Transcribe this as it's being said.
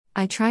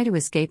I try to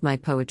escape my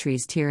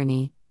poetry's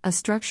tyranny, a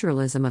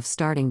structuralism of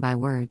starting by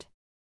word.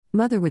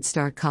 Mother would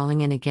start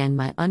calling in again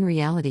my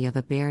unreality of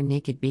a bare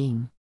naked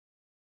being.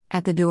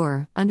 At the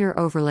door, under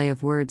overlay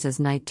of words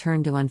as night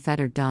turned to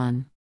unfettered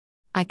dawn.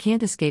 I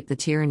can't escape the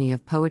tyranny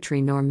of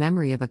poetry nor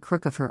memory of a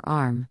crook of her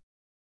arm.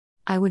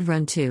 I would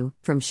run too,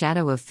 from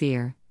shadow of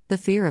fear, the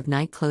fear of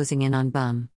night closing in on bum.